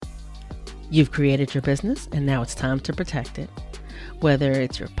You've created your business and now it's time to protect it. Whether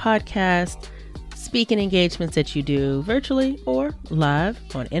it's your podcast, speaking engagements that you do virtually or live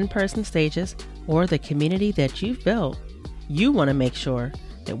on in-person stages, or the community that you've built, you want to make sure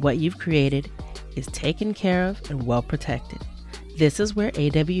that what you've created is taken care of and well protected. This is where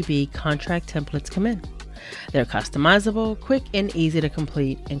AWB contract templates come in. They're customizable, quick, and easy to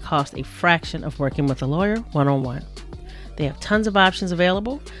complete, and cost a fraction of working with a lawyer one-on-one. They have tons of options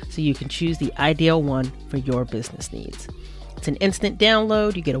available, so you can choose the ideal one for your business needs. It's an instant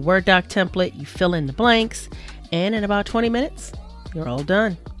download. You get a Word doc template, you fill in the blanks, and in about 20 minutes, you're all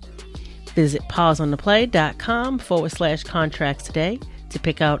done. Visit pauseontheplay.com/contracts today to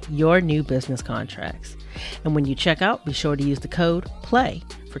pick out your new business contracts. And when you check out, be sure to use the code PLAY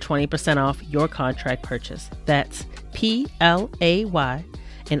for 20% off your contract purchase. That's PLAY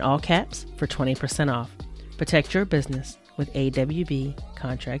in all caps for 20% off. Protect your business with AWB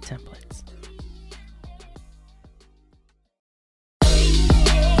contract templates.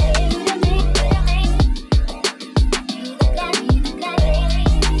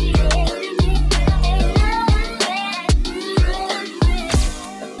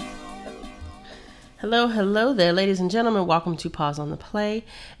 Hello there, ladies and gentlemen. Welcome to Pause on the Play.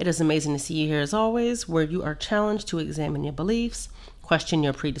 It is amazing to see you here as always, where you are challenged to examine your beliefs, question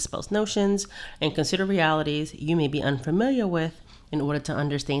your predisposed notions, and consider realities you may be unfamiliar with in order to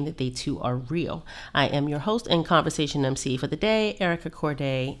understand that they too are real. I am your host and conversation MC for the day, Erica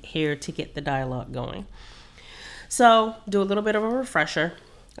Corday, here to get the dialogue going. So, do a little bit of a refresher.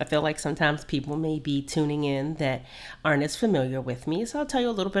 I feel like sometimes people may be tuning in that aren't as familiar with me, so I'll tell you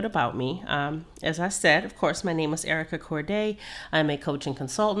a little bit about me. As I said, of course, my name is Erica Corday. I'm a coach and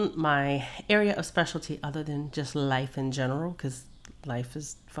consultant. My area of specialty, other than just life in general, because life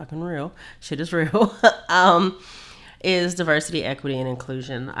is fucking real, shit is real, is diversity, equity, and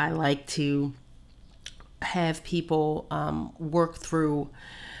inclusion. I like to have people work through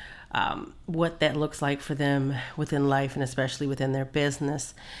what that looks like for them within life, and especially within their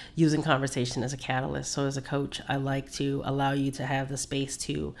business, using conversation as a catalyst. So as a coach, I like to allow you to have the space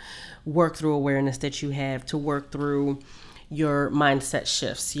to work through awareness that you have, to work through your mindset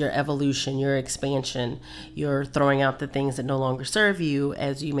shifts, your evolution, your expansion, your throwing out the things that no longer serve you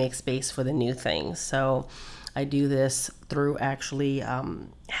as you make space for the new things. So I do this through actually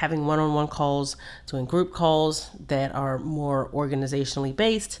having one-on-one calls, doing group calls that are more organizationally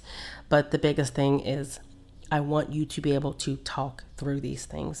based. But the biggest thing is I want you to be able to talk through these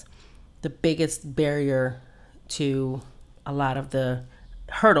things. The biggest barrier to a lot of the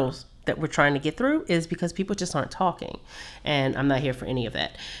hurdles that we're trying to get through is because people just aren't talking. And I'm not here for any of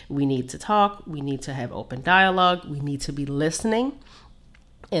that. We need to talk. We need to have open dialogue. We need to be listening.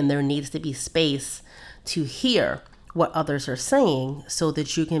 And there needs to be space to hear what others are saying so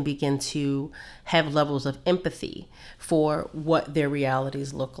that you can begin to have levels of empathy for what their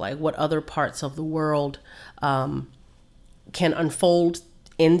realities look like, what other parts of the world can unfold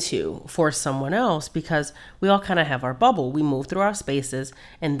into for someone else, because we all kind of have our bubble. We move through our spaces,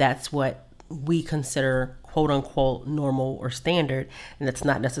 and that's what we consider quote unquote normal or standard, and that's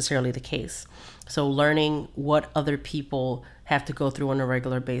not necessarily the case. So learning what other people have to go through on a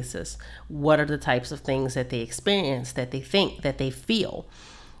regular basis, what are the types of things that they experience, that they think, that they feel,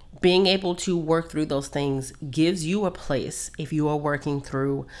 being able to work through those things gives you a place if you are working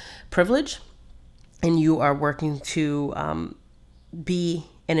through privilege and you are working to be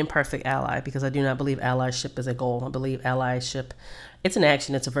an imperfect ally, because I do not believe allyship is a goal. I believe allyship, it's an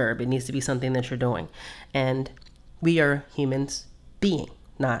action, it's a verb. It needs to be something that you're doing. And we are humans being,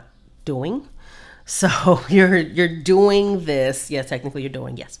 not doing. So you're doing this. Yes, technically you're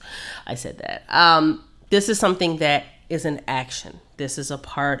doing. Yes, I said that. This is something that is an action. This is a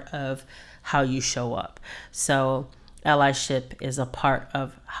part of how you show up. So allyship is a part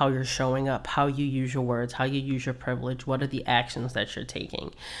of how you're showing up, how you use your words, how you use your privilege. What are the actions that you're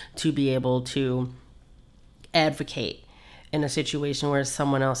taking to be able to advocate in a situation where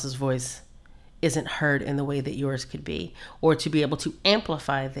someone else's voice isn't heard in the way that yours could be, or to be able to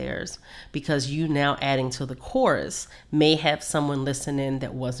amplify theirs, because you now adding to the chorus may have someone listen in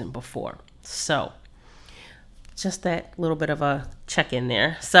that wasn't before. So just that little bit of a check in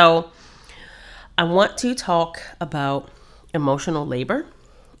there. So I want to talk about emotional labor,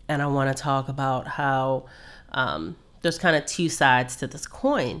 and I want to talk about how there's kind of two sides to this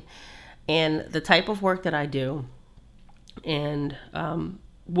coin, and the type of work that I do, and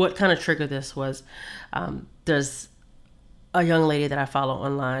what kind of triggered this was there's a young lady that I follow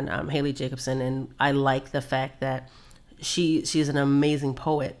online, Haley Jacobson, and I like the fact that she's an amazing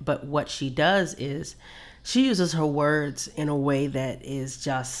poet, but what she does is she uses her words in a way that is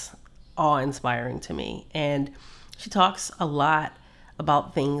just awe-inspiring to me. And she talks a lot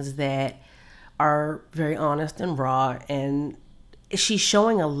about things that are very honest and raw, and she's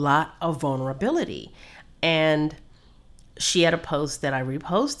showing a lot of vulnerability. And she had a post that I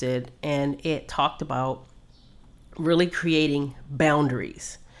reposted, and it talked about really creating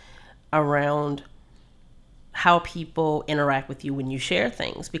boundaries around how people interact with you when you share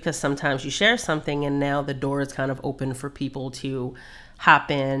things, because sometimes you share something and now the door is kind of open for people to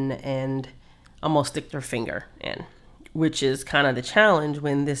hop in and almost stick their finger in, which is kind of the challenge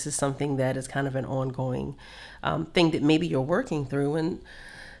when this is something that is kind of an ongoing thing that maybe you're working through, and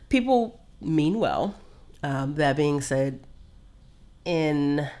people mean well. That being said,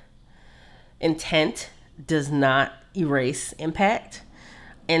 intent does not erase impact.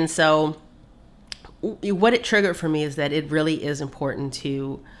 And so what it triggered for me is that it really is important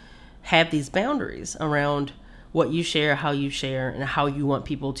to have these boundaries around what you share, how you share, and how you want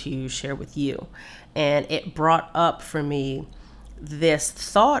people to share with you. And it brought up for me this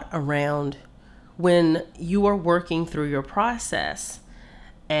thought around when you are working through your process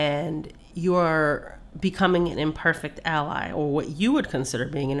and you are becoming an imperfect ally, or what you would consider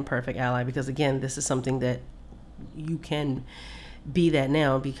being an imperfect ally, because again, this is something that you can be that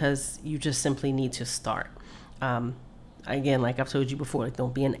now because you just simply need to start. Again, like I've told you before, like,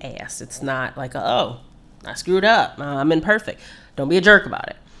 don't be an ass. It's not like, oh, I screwed up, I'm imperfect. Don't be a jerk about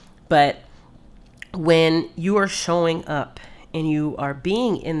it. But when you are showing up and you are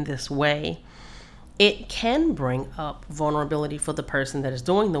being in this way, it can bring up vulnerability for the person that is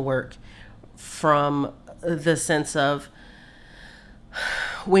doing the work, from the sense of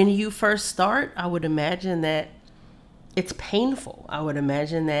when you first start, I would imagine that it's painful. I would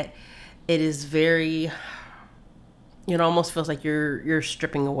imagine that it is very, it almost feels like you're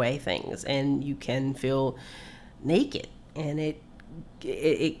stripping away things, and you can feel naked, and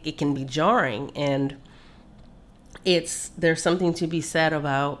it can be jarring. And there's something to be said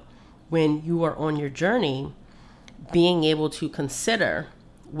about when you are on your journey, being able to consider,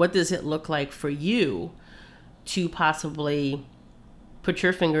 what does it look like for you to possibly put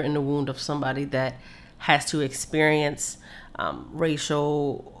your finger in the wound of somebody that has to experience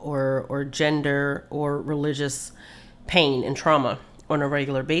racial or gender or religious pain and trauma on a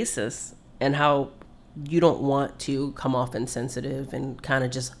regular basis, and how you don't want to come off insensitive and kind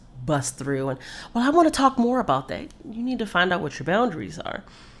of just bust through and, well, I want to talk more about that. You need to find out what your boundaries are.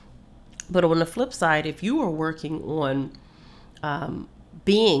 But on the flip side, if you are working on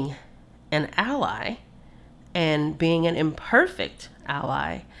being an ally and being an imperfect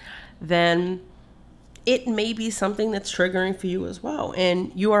ally, then it may be something that's triggering for you as well.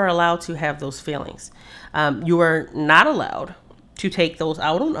 And you are allowed to have those feelings. You are not allowed to take those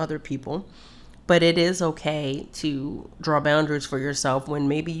out on other people, but it is okay to draw boundaries for yourself when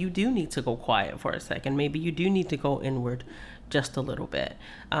maybe you do need to go quiet for a second. Maybe you do need to go inward just a little bit.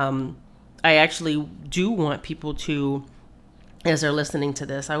 I actually do want people to, as they're listening to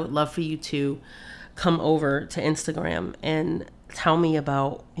this, I would love for you to come over to Instagram and tell me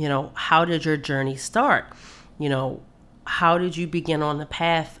about, how did your journey start? How did you begin on the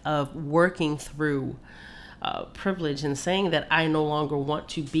path of working through privilege and saying that I no longer want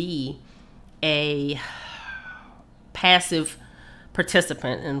to be a passive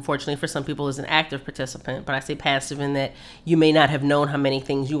participant? And unfortunately for some people is an active participant, but I say passive in that you may not have known how many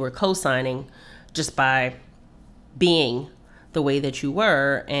things you were co-signing just by being the way that you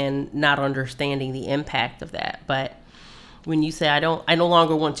were and not understanding the impact of that. But when you say, I no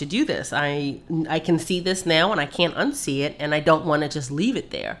longer want to do this, I can see this now and I can't unsee it, and I don't want to just leave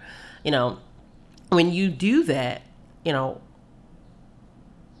it there. When you do that,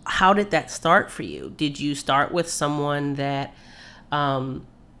 how did that start for you? Did you start with someone that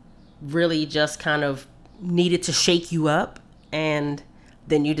really just kind of needed to shake you up, and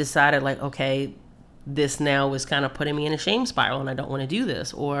then you decided, like, okay, this now is kind of putting me in a shame spiral and I don't want to do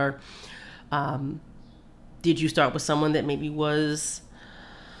this? Or did you start with someone that maybe was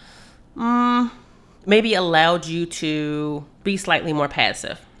maybe allowed you to be slightly more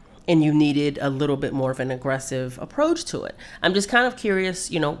passive and you needed a little bit more of an aggressive approach to it? I'm just kind of curious,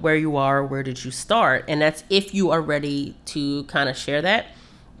 where you are, where did you start? And that's if you are ready to kind of share that.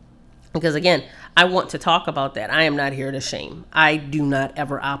 Because again, I want to talk about that. I am not here to shame. I do not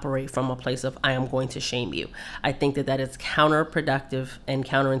ever operate from a place of I am going to shame you. I think that is counterproductive and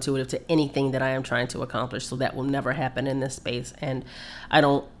counterintuitive to anything that I am trying to accomplish. So that will never happen in this space. And I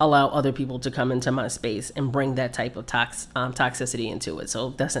don't allow other people to come into my space and bring that type of toxicity into it. So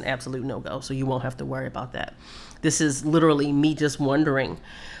that's an absolute no-go. So you won't have to worry about that. This is literally me just wondering,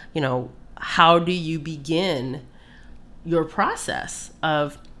 how do you begin your process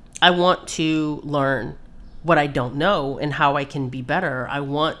of I want to learn what I don't know and how I can be better. I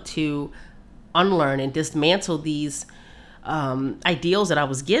want to unlearn and dismantle these ideals that I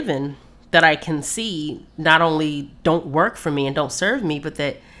was given that I can see not only don't work for me and don't serve me, but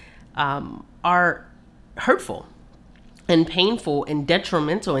that are hurtful and painful and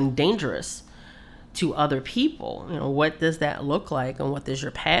detrimental and dangerous to other people. What does that look like, and what does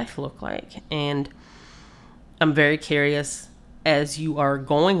your path look like? And I'm very curious, as you are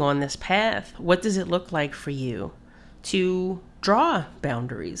going on this path, what does it look like for you to draw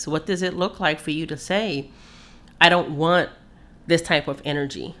boundaries? What does it look like for you to say, I don't want this type of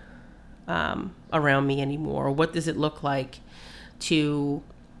energy around me anymore? What does it look like to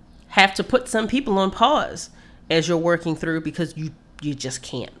have to put some people on pause as you're working through because you just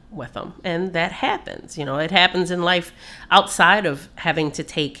can't with them? And that happens. It happens in life outside of having to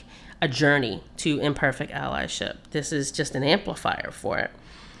take a journey to imperfect allyship. This is just an amplifier for it.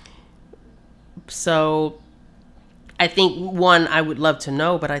 So I think, one, I would love to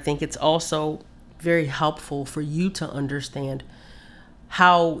know, but I think it's also very helpful for you to understand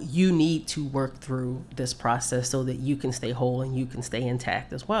how you need to work through this process so that you can stay whole and you can stay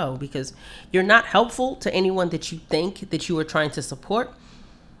intact as well. Because you're not helpful to anyone that you think that you are trying to support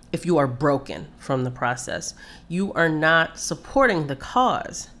if you are broken from the process. You are not supporting the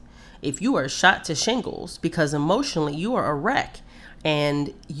cause if you are shot to shingles, because emotionally you are a wreck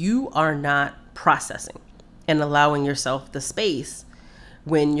and you are not processing and allowing yourself the space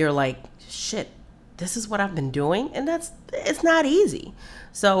when you're like, shit, this is what I've been doing. And it's not easy.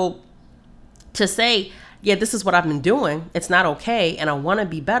 So to say, yeah, this is what I've been doing, it's not okay, and I want to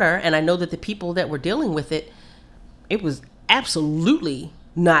be better, and I know that the people that were dealing with it, it was absolutely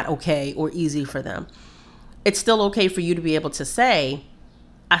not okay or easy for them. It's still okay for you to be able to say,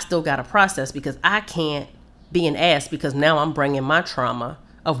 I still got to process, because I can't be an ass, because now I'm bringing my trauma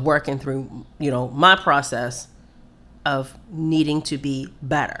of working through, my process of needing to be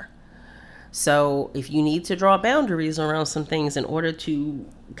better. So if you need to draw boundaries around some things in order to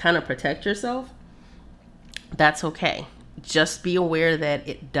kind of protect yourself, that's okay. Just be aware that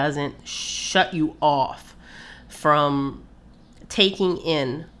it doesn't shut you off from taking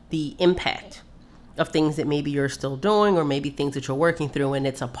in the impact of things that maybe you're still doing, or maybe things that you're working through, and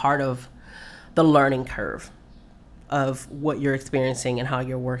it's a part of the learning curve of what you're experiencing and how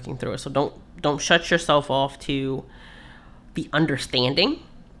you're working through it. So don't shut yourself off to the understanding,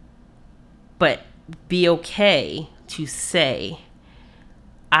 but be okay to say,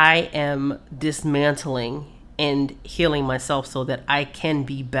 I am dismantling and healing myself so that I can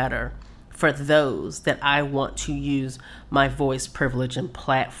be better for those that I want to use my voice, privilege, and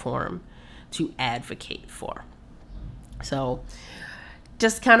platform to advocate for. So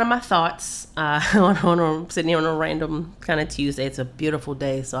just kind of my thoughts on sitting here on a random kind of Tuesday. It's a beautiful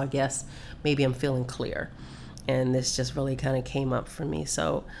day, so I guess maybe I'm feeling clear. And this just really kind of came up for me.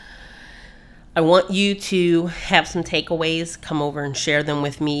 So I want you to have some takeaways, come over and share them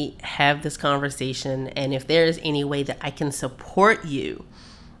with me, have this conversation. And if there is any way that I can support you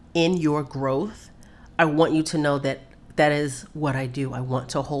in your growth, I want you to know that that is what I do. I want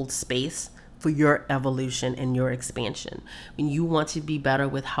to hold space for your evolution and your expansion. When you want to be better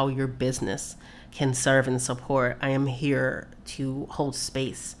with how your business can serve and support, I am here to hold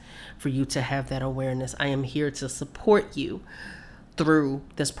space for you to have that awareness. I am here to support you through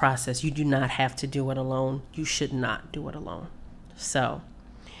this process. You do not have to do it alone. You should not do it alone. So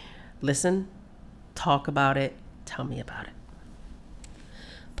listen, talk about it, tell me about it.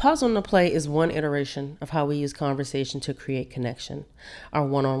 Pause on the Play is one iteration of how we use conversation to create connection. Our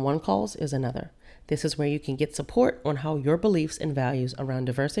one-on-one calls is another. This is where you can get support on how your beliefs and values around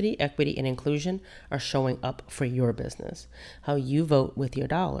diversity, equity, and inclusion are showing up for your business, how you vote with your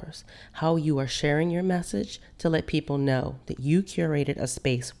dollars, how you are sharing your message to let people know that you curated a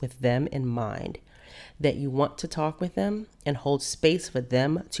space with them in mind, that you want to talk with them and hold space for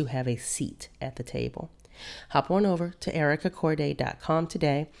them to have a seat at the table. Hop on over to ericacorday.com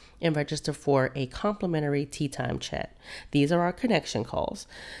today and register for a complimentary tea time chat. These are our connection calls,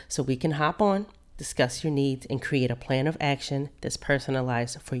 so we can hop on, discuss your needs, and create a plan of action that's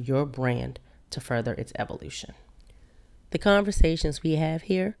personalized for your brand to further its evolution. The conversations we have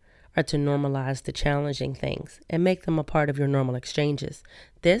here are to normalize the challenging things and make them a part of your normal exchanges.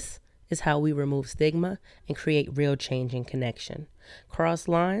 This is how we remove stigma and create real change and connection. Cross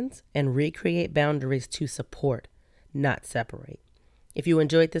lines and recreate boundaries to support, not separate. If you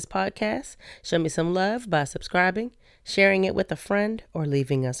enjoyed this podcast, show me some love by subscribing, sharing it with a friend, or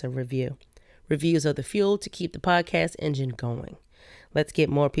leaving us a review. Reviews are the fuel to keep the podcast engine going. Let's get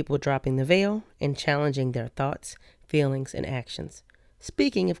more people dropping the veil and challenging their thoughts, feelings, and actions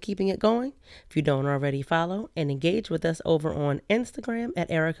Speaking of keeping it going, if you don't already follow and engage with us over on Instagram at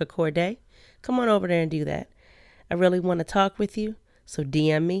Erica Corday, come on over there and do that. I really want to talk with you, so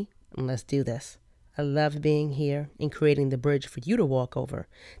DM me and let's do this. I love being here and creating the bridge for you to walk over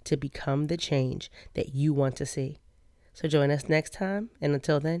to become the change that you want to see. So join us next time, and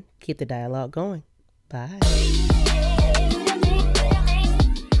until then, keep the dialogue going. Bye.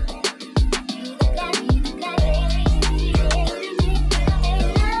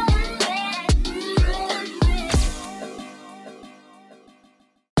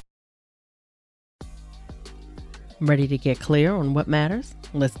 Ready to get clear on what matters?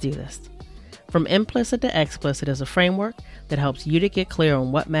 Let's do this. From Implicit to Explicit is a framework that helps you to get clear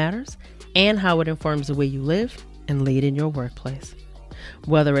on what matters and how it informs the way you live and lead in your workplace.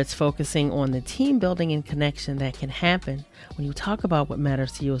 Whether it's focusing on the team building and connection that can happen when you talk about what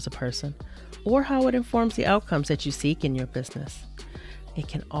matters to you as a person, or how it informs the outcomes that you seek in your business, it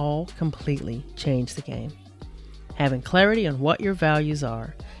can all completely change the game. Having clarity on what your values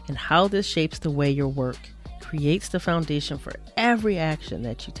are and how this shapes the way your work creates the foundation for every action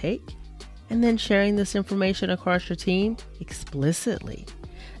that you take, and then sharing this information across your team explicitly.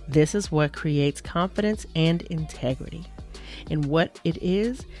 This is what creates confidence and integrity in what it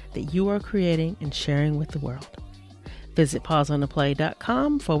is that you are creating and sharing with the world. Visit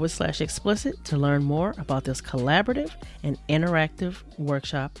pauseontheplay.com/explicit to learn more about this collaborative and interactive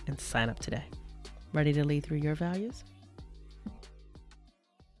workshop and sign up today. Ready to lead through your values?